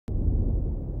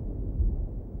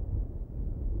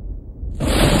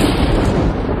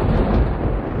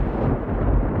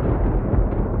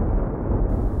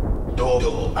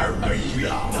Dub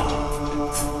Arena.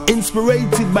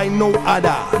 Inspirated by no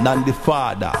other than the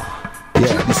Father.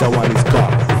 Yeah, this one is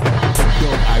called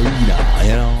Dub Arena,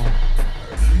 you know.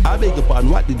 I beg your pardon,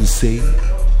 what did you say?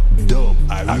 Dub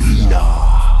Arena.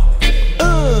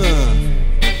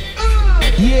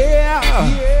 Yeah.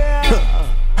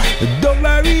 Dub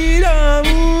Arena.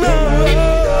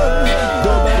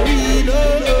 Dub Arena.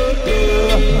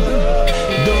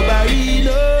 Dub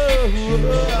Arena.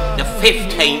 The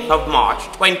 15th of March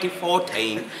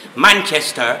 2014,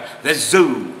 Manchester, the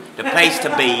Zoo, the place to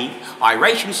be.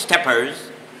 Iration Steppas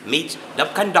meets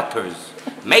Dub Conductors.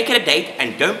 Make it a date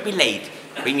and don't be late.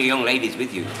 Bring your young ladies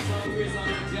with you.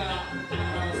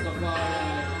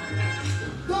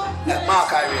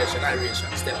 Mark Iration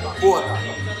Steppas, owner,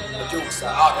 producer,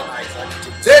 organizer,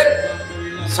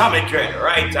 DJ. Summit Dread,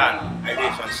 right on.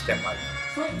 Iration Steppas.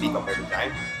 Speak up every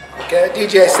time. Okay,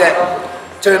 DJ set,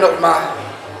 turn up my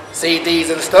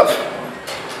CDs and stuff,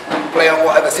 play on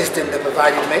whatever system they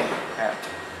provided me. Yeah.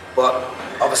 But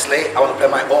obviously, I want to play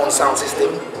my own sound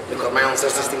system because my own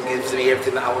sound system gives me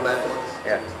everything that I want to.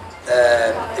 Yeah.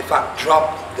 If I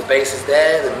drop, the bass is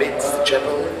there, the mids, the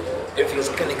treble, everything's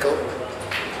clinical.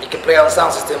 You can play on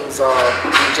sound systems or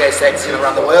DJ sets, you know,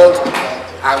 around the world,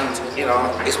 and you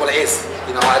know, it's what it is.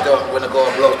 You know, I don't want to go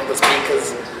and blow people's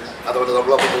speakers. I don't want to go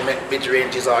blow people's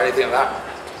mid-ranges or anything like that.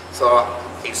 So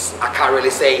I can't really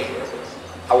say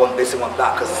I want this and want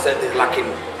that because it's certainly lacking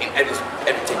in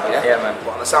everything. Yeah, man.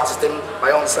 But on the sound system,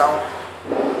 my own sound,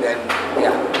 then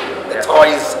yeah, the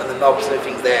toys and the knobs and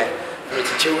everything's there for me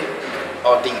to tune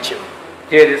or detune.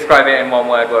 Can you describe it in one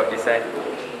word? What would you say?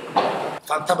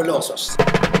 Fantabulosos.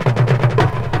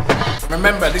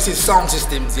 Remember, this is sound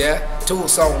systems, yeah? 2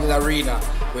 sound in the arena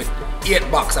with 8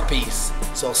 bucks a piece.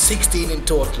 So 16 in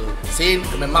total. See?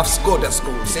 My maths good at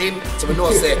school. See? So we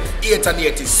know say 8 and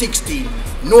 8 is 16.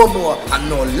 No more and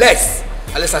no less.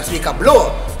 Unless I speak a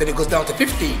blow, then it goes down to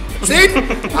 15. See?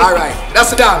 Alright, that's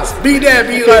the dance. Be there,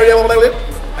 be there.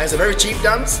 And it's a very cheap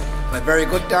dance, and a very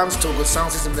good dance, 2 good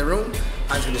sound systems in the room,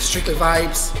 and it's with the strictly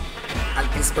vibes and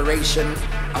inspiration,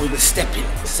 and we will step in.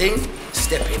 Sing,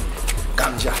 step in.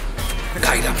 Ganja.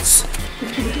 Guidance.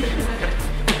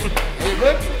 Are you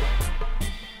good?